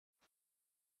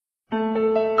The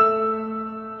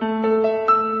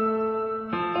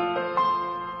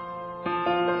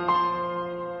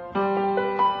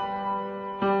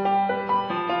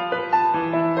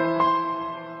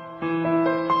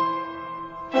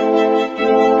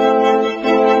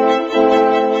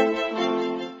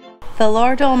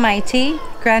Lord Almighty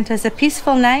grant us a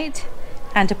peaceful night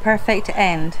and a perfect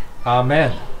end.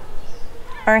 Amen.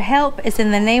 Our help is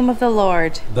in the name of the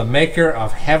Lord, The maker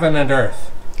of heaven and earth.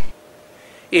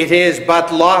 It is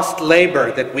but lost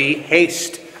labor that we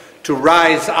haste to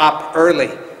rise up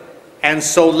early, and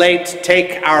so late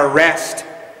take our rest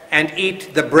and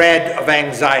eat the bread of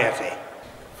anxiety.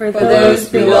 For those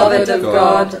beloved of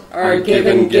God are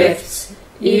given gifts,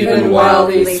 even while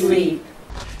they sleep.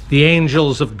 The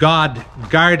angels of God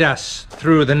guard us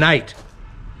through the night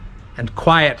and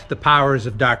quiet the powers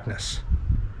of darkness.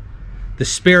 The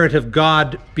Spirit of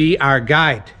God be our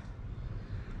guide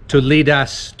to lead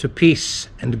us to peace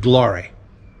and glory.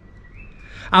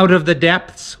 Out of the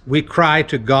depths we cry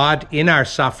to God in our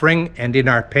suffering and in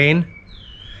our pain.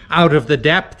 Out of the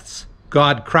depths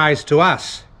God cries to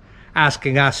us,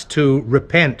 asking us to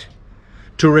repent,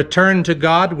 to return to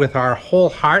God with our whole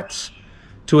hearts,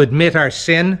 to admit our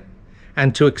sin,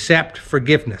 and to accept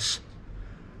forgiveness.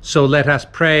 So let us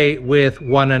pray with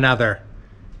one another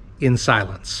in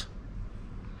silence.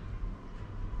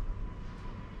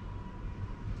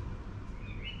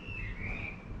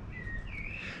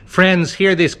 Friends,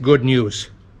 hear this good news.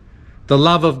 The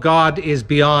love of God is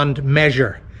beyond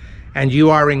measure, and you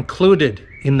are included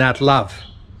in that love.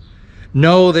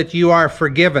 Know that you are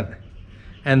forgiven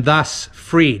and thus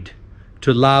freed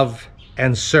to love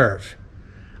and serve.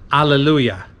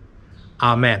 Alleluia.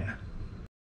 Amen.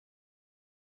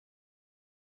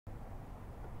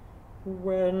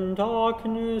 When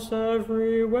darkness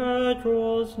everywhere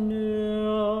draws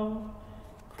near,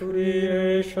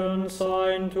 creation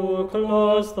sign to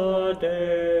close the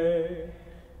day,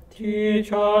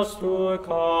 teach us to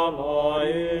come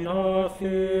in a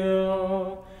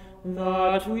fear,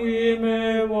 that we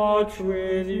may watch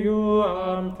with you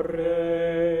and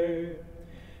pray.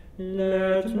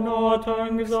 Let not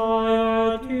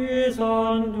anxieties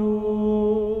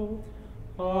undo,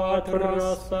 but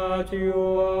trust that you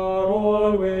are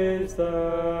always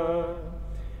there.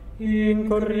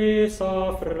 Increase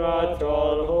our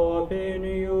fragile hope in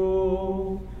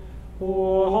you, who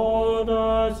hold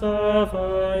us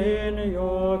ever in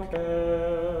your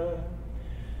care.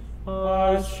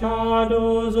 As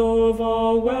shadows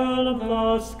overwhelm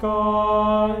the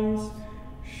skies,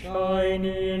 shine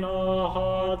in our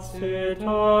hearts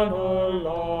eternal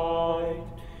light.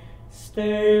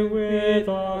 Stay with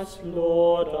us,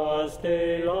 Lord, as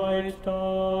daylight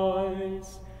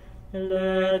dies.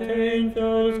 Let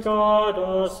angels guard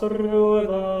us through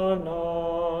the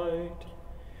night.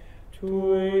 To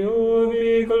you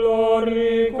be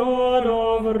glory, God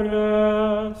of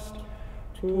rest.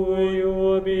 To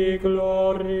you be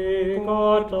glory,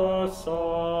 God the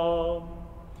Son.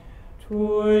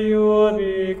 To you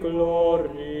be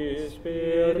glory,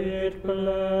 Spirit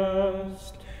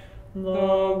blessed,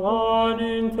 the one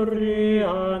in three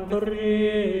and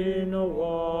three in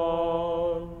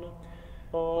one.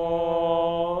 Amen.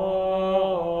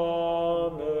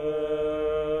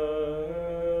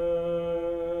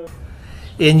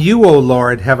 In you, O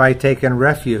Lord, have I taken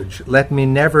refuge. Let me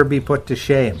never be put to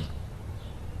shame.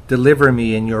 Deliver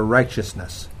me in your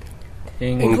righteousness.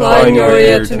 Incline your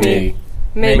ear to me.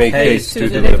 Make haste to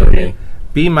deliver me.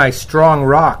 Be my strong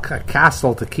rock, a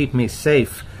castle to keep me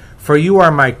safe. For you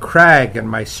are my crag and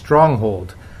my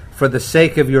stronghold. For the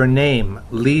sake of your name,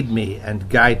 lead me and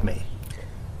guide me.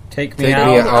 Take me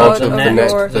out of the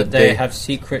net that they have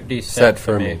secretly set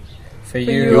for me. For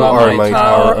you are my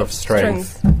tower of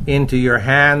strength. Into your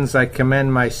hands I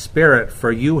commend my spirit,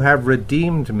 for you have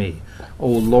redeemed me, O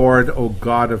Lord, O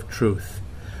God of truth.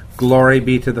 Glory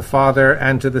be to the Father,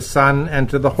 and to the Son, and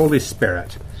to the Holy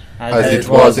Spirit. As it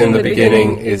was in the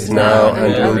beginning, is now,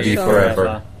 and will be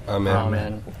forever. Amen.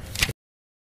 Amen.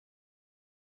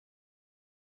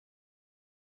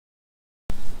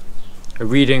 A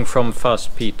reading from 1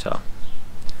 Peter.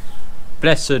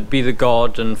 Blessed be the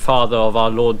God and Father of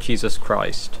our Lord Jesus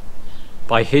Christ.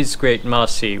 By his great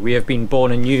mercy we have been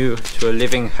born anew to a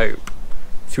living hope,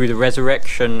 through the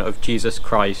resurrection of Jesus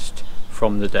Christ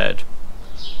from the dead.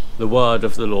 The word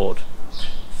of the Lord.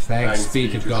 Thanks be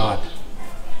to God.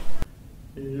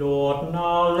 Lord,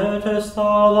 now lettest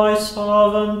thou thy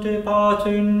servant depart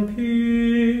in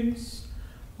peace,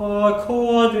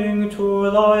 according to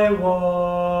thy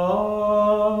word.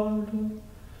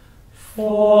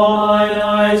 For mine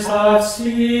eyes have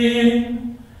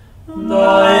seen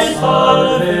thy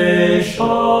salvation,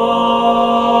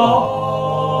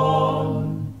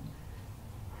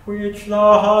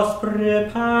 thou hast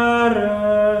prepared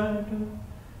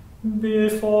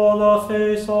before the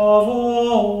face of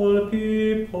all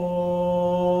people,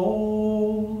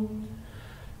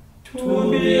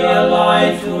 to be a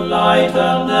light to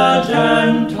lighten the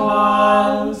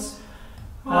Gentiles,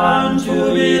 and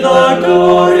to be the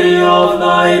glory of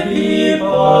thy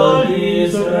people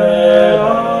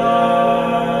Israel.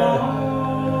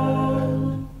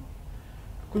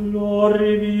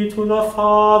 Glory be to the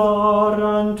Father,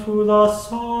 and to the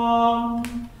Son,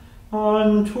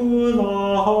 and to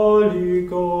the Holy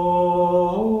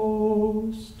Ghost,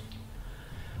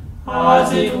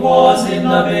 as it was in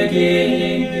the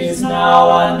beginning, is now,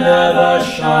 and ever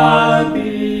shall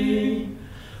be,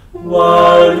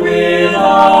 world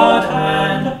without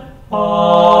end.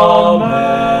 Amen.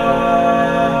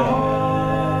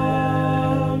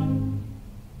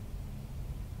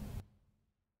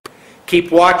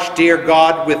 Keep watch, dear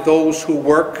God, with those who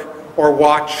work or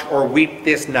watch or weep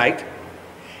this night,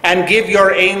 and give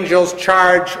your angels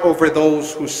charge over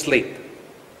those who sleep.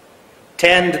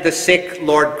 Tend the sick,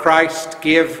 Lord Christ,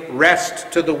 give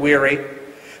rest to the weary,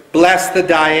 bless the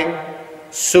dying,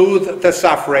 soothe the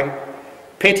suffering,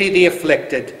 pity the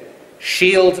afflicted,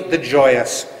 shield the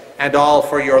joyous, and all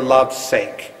for your love's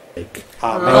sake. Amen.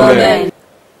 Amen.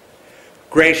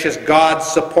 Gracious God,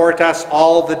 support us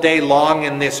all the day long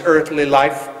in this earthly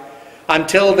life,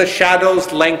 until the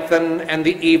shadows lengthen and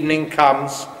the evening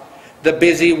comes, the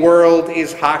busy world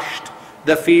is hushed,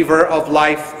 the fever of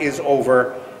life is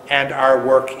over, and our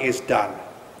work is done.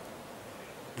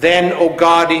 Then, O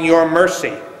God, in your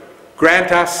mercy,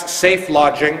 grant us safe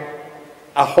lodging,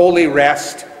 a holy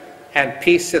rest, and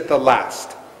peace at the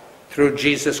last, through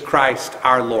Jesus Christ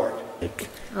our Lord.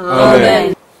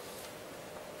 Amen.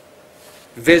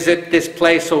 Visit this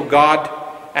place, O God,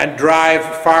 and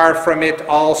drive far from it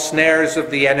all snares of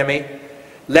the enemy.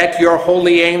 Let your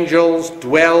holy angels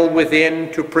dwell within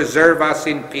to preserve us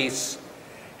in peace,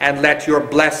 and let your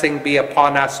blessing be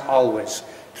upon us always,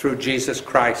 through Jesus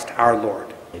Christ our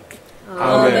Lord.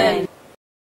 Amen.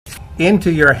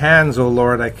 Into your hands, O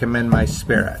Lord, I commend my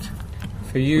spirit.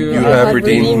 For you have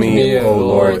redeemed me, O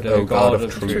Lord, O God of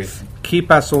truth.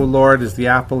 Keep us, O Lord, as the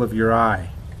apple of your eye.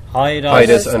 Hide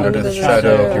us under the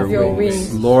shadow of your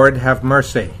wings. Lord, have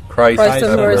mercy. Christ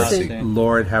have mercy.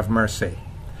 Lord, have mercy.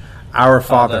 Our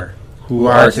Father, who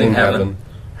art in heaven,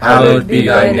 hallowed be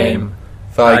thy name.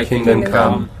 Thy kingdom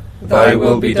come, thy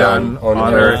will be done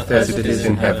on earth as it is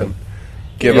in heaven.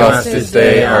 Give us this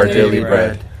day our daily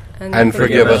bread, and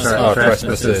forgive us our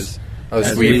trespasses,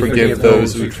 as we forgive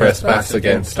those who trespass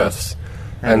against us.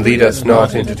 And lead us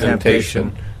not into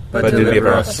temptation, but deliver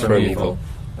us from evil.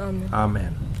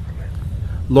 Amen.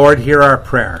 Lord, hear our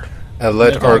prayer. And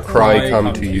let our cry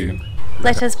come to you.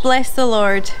 Let us bless the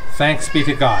Lord. Thanks be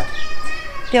to God.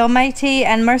 The Almighty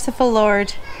and merciful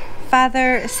Lord,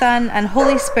 Father, Son, and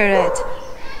Holy Spirit,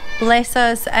 bless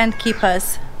us and keep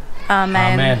us.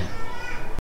 Amen. Amen.